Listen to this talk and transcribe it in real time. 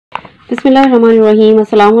Bismillahirrahmanirrahim.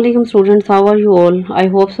 Assalamu alaikum students. How are you all? I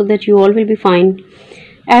hope so that you all will be fine.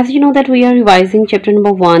 As you know that we are revising chapter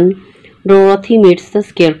number 1, Dorothy Meets the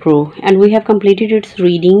Scarecrow, and we have completed its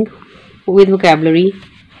reading with vocabulary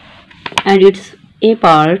and its A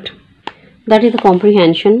part, that is the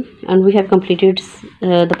comprehension, and we have completed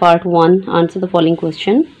the part 1, answer the following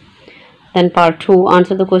question. Then part 2,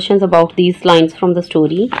 answer the questions about these lines from the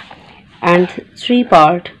story, and 3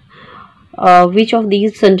 part, which of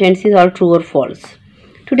these sentences are true or false.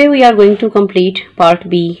 Today we are going to complete part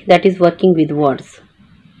B, that is working with words.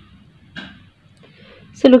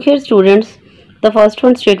 So look here students, the first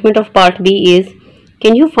one statement of part B is,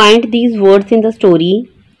 can you find these words in the story?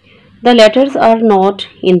 The letters are not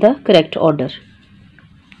in the correct order.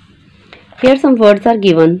 Here some words are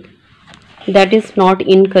given that is not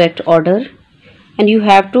in correct order, and you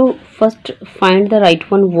have to first find the right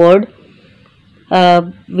one word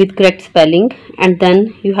with correct spelling, and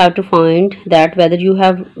then you have to find that whether you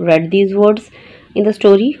have read these words in the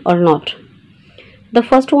story or not. The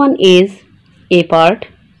first one is A part,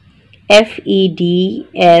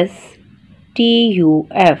 FEDSTUF.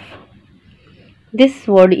 This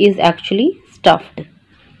word is actually stuffed.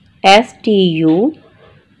 STUFFED,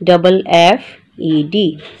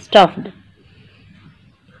 stuffed.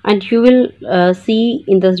 And you will see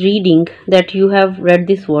in the reading that you have read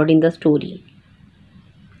this word in the story.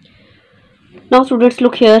 Now students,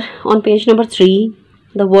 look here on page number 3.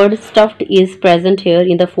 The word stuffed is present here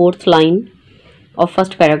in the 4th line of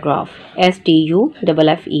first paragraph.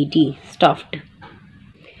 STUFFED, stuffed.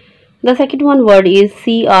 The second one word is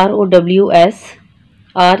CROWSRACE.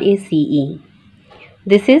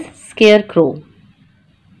 This is scarecrow.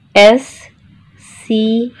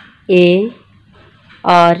 SCARE,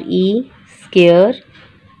 scare,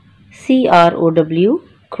 CROW,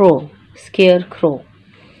 crow, scarecrow.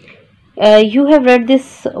 You have read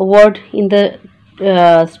this word in the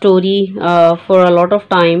story for a lot of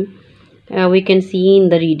time. We can see in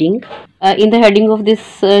the reading. In the heading of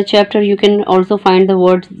this chapter, you can also find the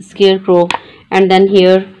word scarecrow, and then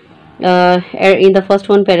here in the first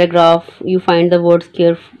one paragraph, you find the word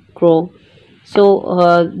scarecrow.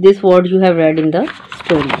 So this word you have read in the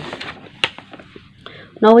story.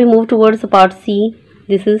 Now we move towards the part C.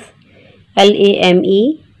 This is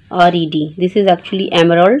LAMERED. This is actually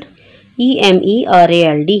emerald.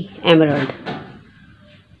 EMERALD, emerald.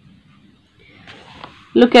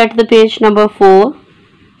 Look at the page number 4.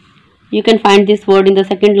 You can find this word in the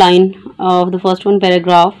second line of the first one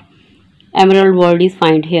paragraph. Emerald word is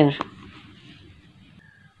found here.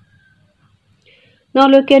 Now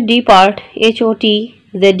look at D part,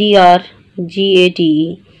 HOTZERGATE.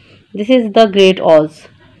 This is the Great Oz.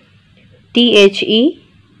 THE,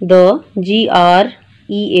 the,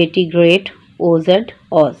 GREAT, great, OZ,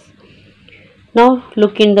 Oz. Now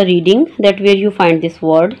look in the reading that where you find this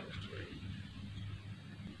word.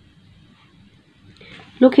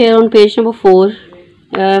 Look here on page number 4.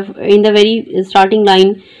 In the very starting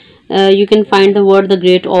line, you can find the word the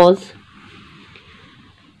Great Oz.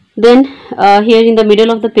 Then here in the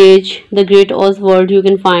middle of the page, the Great Oz word you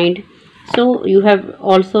can find. So you have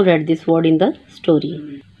also read this word in the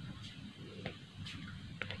story.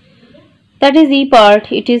 That is E part.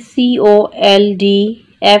 It is COLDFINER.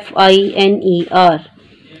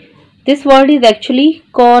 This word is actually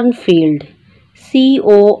cornfield.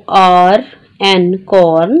 CORN,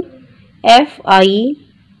 corn, FIELD,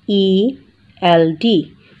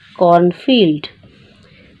 cornfield.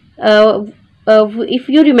 If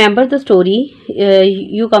you remember the story,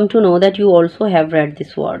 you come to know that you also have read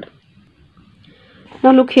this word.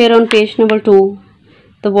 Now look here on page number 2.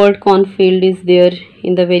 The word cornfield is there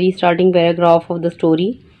in the very starting paragraph of the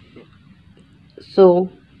story. So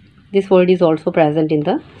this word is also present in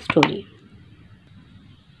the story.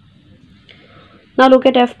 Now look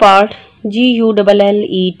at F part, GULLETFRAY.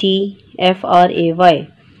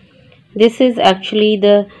 This is actually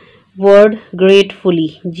the word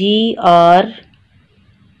gratefully. GRATEFULLY,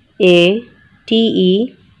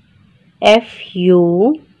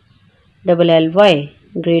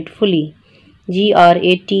 gratefully.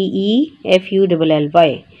 GRATEFULLY,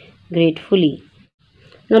 gratefully.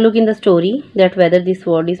 Now look in the story that whether this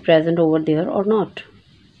word is present over there or not.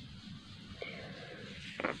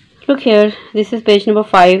 Look here, this is page number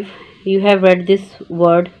 5. You have read this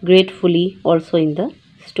word gratefully also in the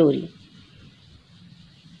story.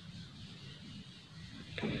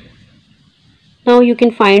 Now you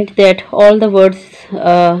can find that all the words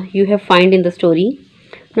you have find in the story.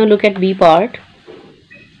 Now look at B part.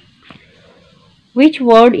 Which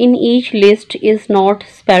word in each list is not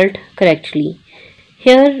spelled correctly?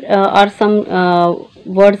 Here are some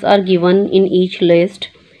words are given in each list.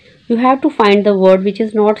 You have to find the word which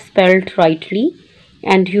is not spelled rightly,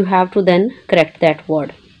 and you have to then correct that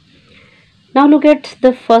word. Now look at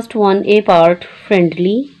the first one, A part,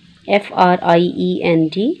 friendly, Friendly.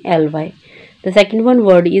 The second one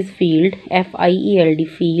word is field, Field,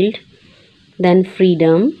 field. Then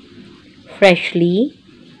freedom, freshly,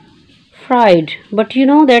 fried. But you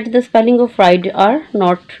know that the spelling of fried are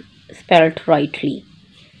not spelled rightly.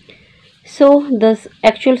 So the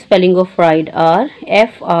actual spelling of fried are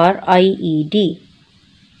Fried.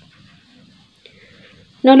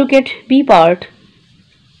 Now look at B part,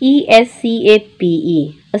 Escape,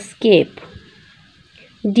 escape.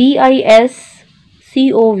 Discover,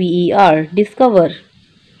 discover.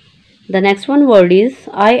 The next one word is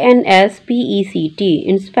Inspect,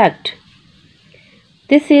 inspect.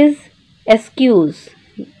 This is excuse.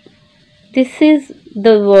 This is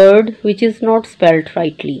the word which is not spelled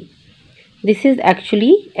rightly. This is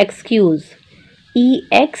actually excuse,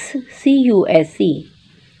 Excuse.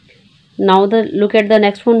 Now look at the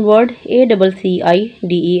next one word,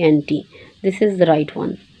 Accident. This is the right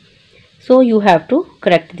one. So you have to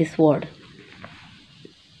correct this word.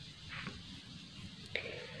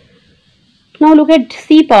 Now look at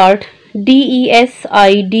C part,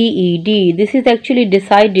 Decided. This is actually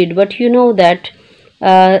decided, but you know that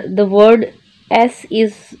the word S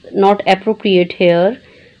is not appropriate here.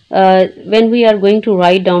 When we are going to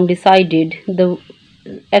write down decided, the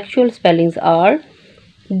actual spellings are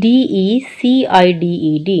Decide,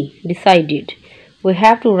 decided. We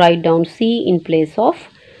have to write down C in place of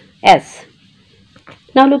S.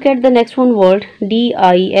 Now look at the next one word,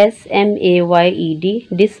 Dismayed,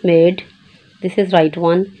 dismayed. This is right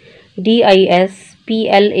one. Displayed,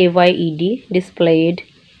 displayed.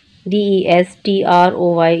 Destroyed,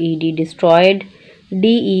 destroyed.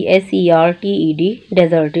 Deserted,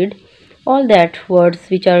 deserted. All that words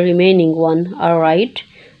which are remaining one are right,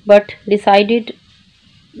 but decided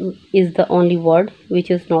is the only word which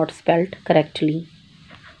is not spelled correctly.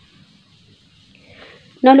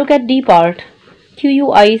 Now look at D part,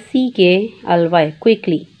 Quickly,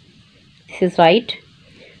 quickly. This is right.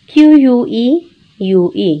 Queue,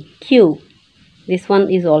 queue. This one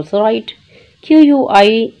is also right.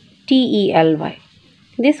 Quitely.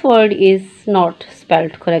 This word is not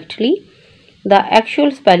spelled correctly. The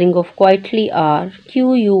actual spelling of quietly are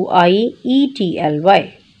Quietly.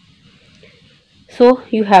 So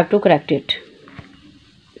you have to correct it.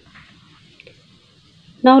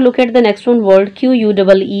 Now look at the next one word,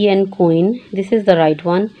 Queen, coin. This is the right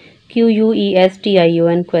one.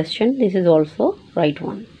 Question, question. This is also right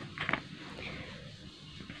one.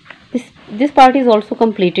 This part is also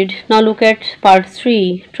completed. Now look at part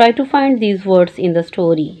 3. Try to find these words in the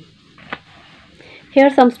story. Here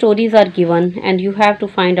some stories are given and you have to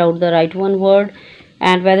find out the right one word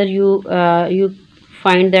and whether you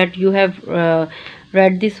find that you have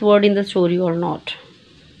read this word in the story or not.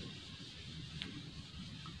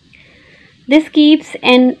 This keeps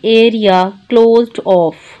an area closed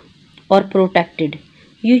off or protected,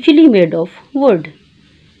 usually made of wood.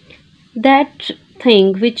 That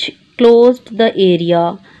thing which closed the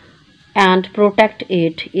area and protect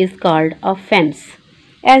it is called a fence.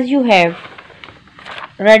 As you have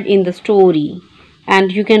read in the story,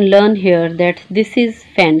 and you can learn here that this is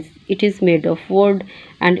fence. It is made of wood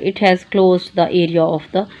and it has closed the area of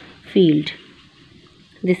the field.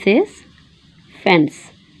 This is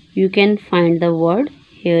fence. You can find the word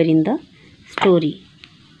here in the story.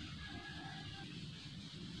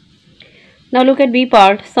 Now look at B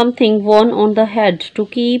part, something worn on the head to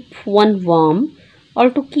keep one warm or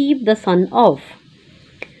to keep the sun off.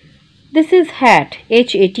 This is hat,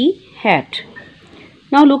 Hat, hat.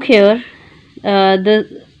 Now look here,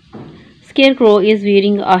 the scarecrow is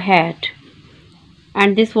wearing a hat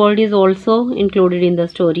and this word is also included in the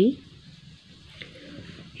story.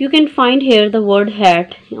 You can find here the word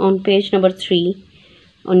hat on page number 3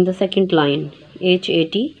 on the second line, Hat,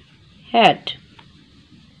 hat.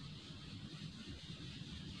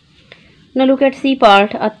 Now look at C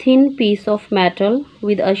part, a thin piece of metal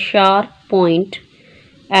with a sharp point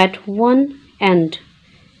at one end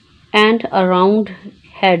and a round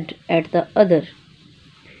head at the other.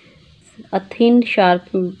 A thin sharp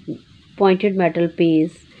pointed metal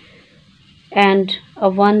piece and a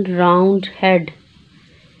one round head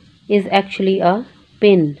is actually a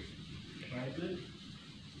pin.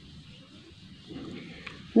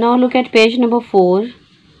 Now look at page number 4.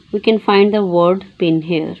 We can find the word pin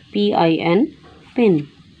here, Pin, pin.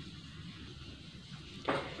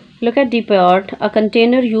 Look at D part, a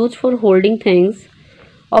container used for holding things,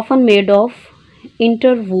 often made of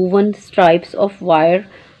interwoven stripes of wire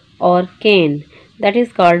or cane. That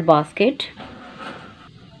is called basket.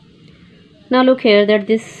 Now look here that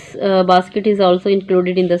this basket is also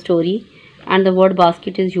included in the story, and the word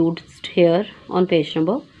basket is used here on page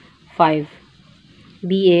number 5.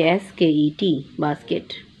 B-A-S-K-E-T,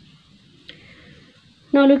 basket.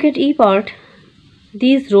 Now look at E part.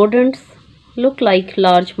 These rodents look like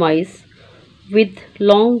large mice with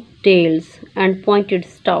long tails and pointed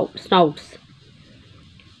snouts.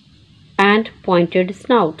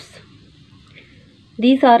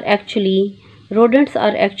 These are actually, rodents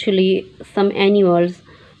are actually some animals,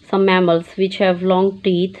 some mammals which have long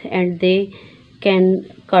teeth and they can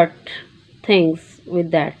cut things with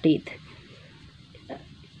that teeth.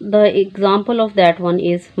 The example of that one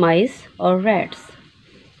is mice or rats.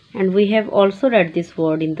 And we have also read this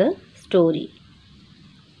word in the story.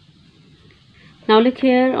 Now look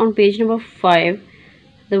here on page number 5,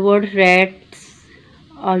 the word rats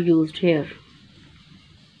are used here.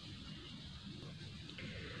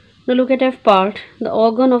 Now look at F part. The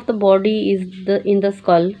organ of the body is in the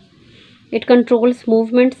skull. It controls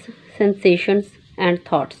movements, sensations and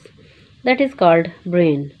thoughts. That is called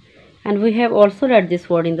brain. And we have also read this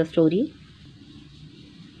word in the story.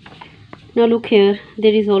 Now look here,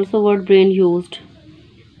 there is also word brain used.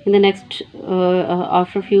 In the next,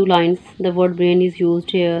 after a few lines, the word brain is used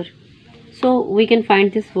here. So we can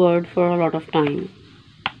find this word for a lot of time.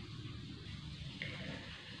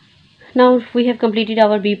 Now we have completed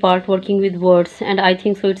our B part working with words, and I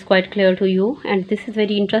think so it's quite clear to you, and this is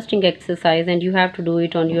very interesting exercise and you have to do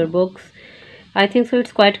it on your books. I think so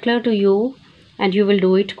it's quite clear to you and you will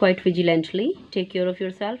do it quite vigilantly. Take care of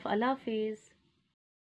yourself. Allah Hafiz.